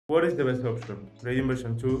What is the best option? Raydium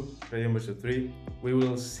version 2, Raydium version 3? We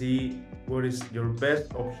will see what is your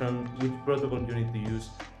best option, which protocol you need to use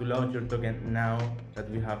to launch your token now that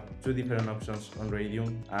we have two different options on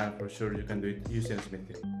Raydium, and for sure you can do it using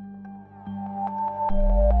Smithii.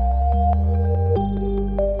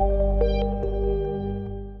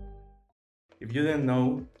 If you didn't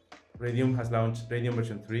know, Raydium has launched Raydium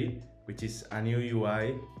version 3, which is a new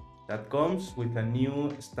UI that comes with a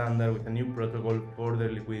new standard, with a new protocol for the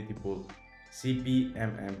liquidity pool,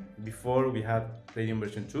 CPMM. Before we had Raydium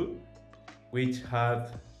version 2, which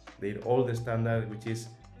had their old standard, which is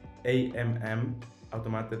AMM,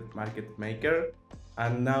 Automated Market Maker,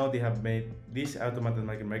 and now they have made this Automated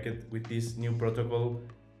Market Maker with this new protocol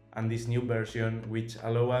and this new version, which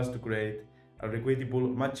allow us to create a liquidity pool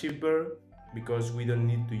much cheaper because we don't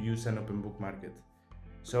need to use an open book market.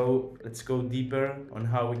 So let's go deeper on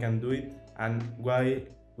how we can do it and why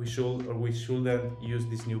we should or we shouldn't use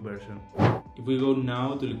this new version. If we go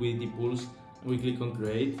now to liquidity pools and we click on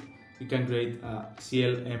create, we can create a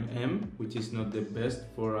CLMM, which is not the best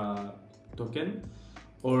for a token,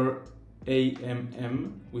 or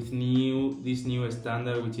AMM with this new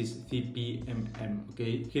standard, which is CPMM.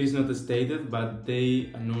 Okay, here is not stated, but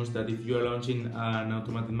they announced that if you are launching an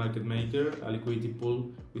automatic market maker, a liquidity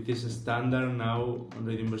pool with this standard now on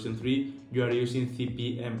Raydium version 3, you are using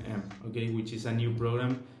CPMM, okay, which is a new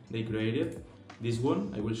program they created. This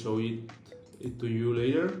one, I will show it to you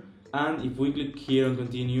later. And if we click here on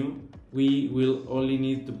continue, we will only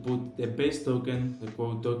need to put the base token, the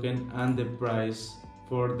quote token, and the price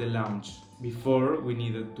for the launch. Before, we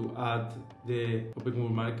needed to add the open pool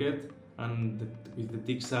market and with the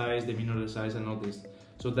tick size, the min order size, and all this.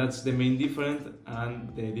 So that's the main difference,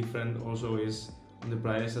 and the difference also is on the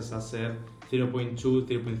price. As I said, 0.2,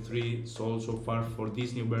 0.3 sold so far for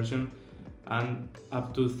this new version, and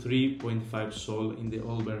up to 3.5 sold in the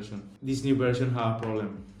old version. This new version has a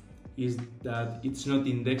problem, is that it's not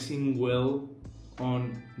indexing well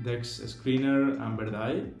on DEX Screener and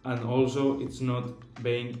Verdai, and also it's not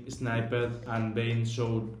being sniped and being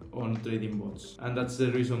showed on trading bots. And that's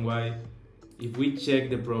the reason why, if we check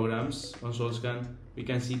the programs on SolScan, we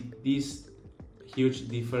can see this huge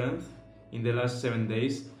difference in the last 7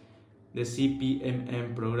 days. The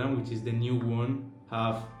CPMM program, which is the new one,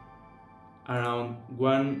 have around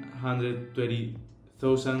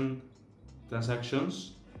 120,000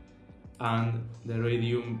 transactions, and the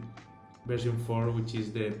Raydium version 4, which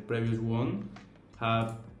is the previous one,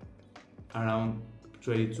 have around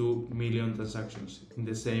 22 million transactions in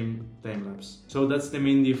the same time lapse. So that's the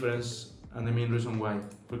main difference and the main reason why.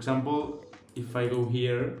 For example, if I go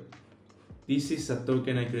here, this is a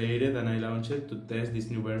token I created and I launched it to test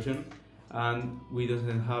this new version, and we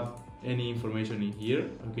doesn't have any information in here.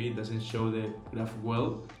 Okay, it doesn't show the graph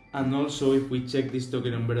well. And also, if we check this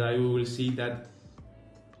token on Verdai, we will see that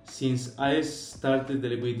since I started the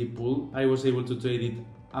liquidity pool, I was able to trade it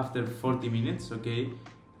after 40 minutes, okay?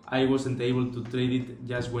 I wasn't able to trade it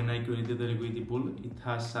just when I created the liquidity pool. It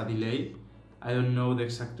has a delay. I don't know the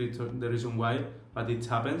reason why, but it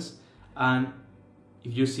happens. And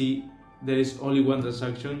if you see, there is only one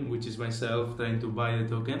transaction, which is myself trying to buy the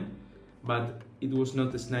token, but it was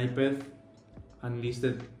not sniped and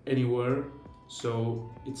listed anywhere, so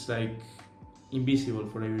it's like invisible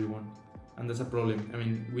for everyone. And that's a problem. I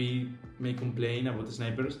mean, we may complain about the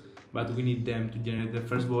snipers, but we need them to generate the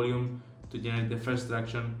first volume, to generate the first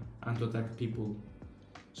traction, and to attract people.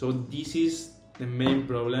 So this is the main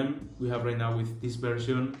problem we have right now with this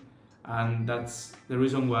version, and that's the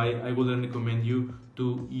reason why I wouldn't recommend you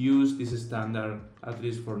to use this standard, at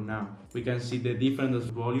least for now. We can see the difference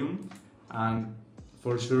of volume, and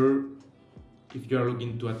for sure, if you are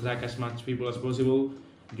looking to attract as much people as possible,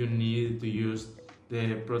 you need to use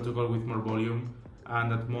the protocol with more volume and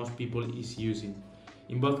that most people is using.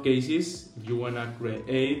 In both cases, if you want to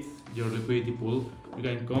create your liquidity pool, you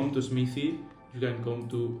can come to Smithii, you can come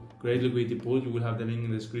to create liquidity pool, you will have the link in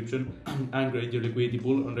the description, and create your liquidity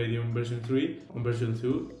pool on Raydium version 3, on version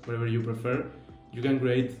 2, whatever you prefer. You can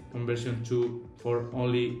create on version 2 for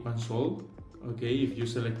only one sol. Okay, if you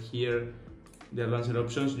select here the advanced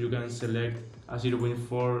options, you can select a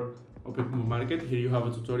 0.4 open pool market. Here you have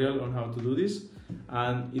a tutorial on how to do this,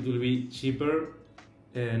 and it will be cheaper,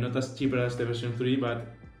 not as cheaper as the version 3, but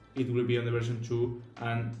it will be on the version 2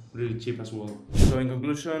 and really cheap as well. So in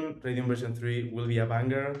conclusion, Raydium version 3 will be a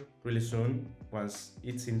banger really soon, once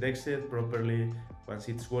it's indexed properly, once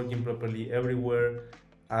it's working properly everywhere,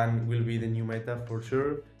 and will be the new meta for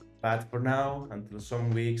sure. But for now, until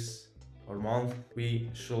some weeks or month, we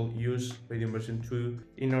should use Raydium version 2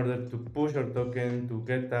 in order to push our token to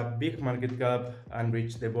get a big market cap and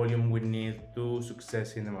reach the volume we need to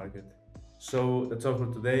success in the market. So that's all for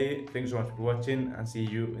today. Thanks so much for watching and see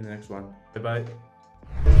you in the next one. Bye bye.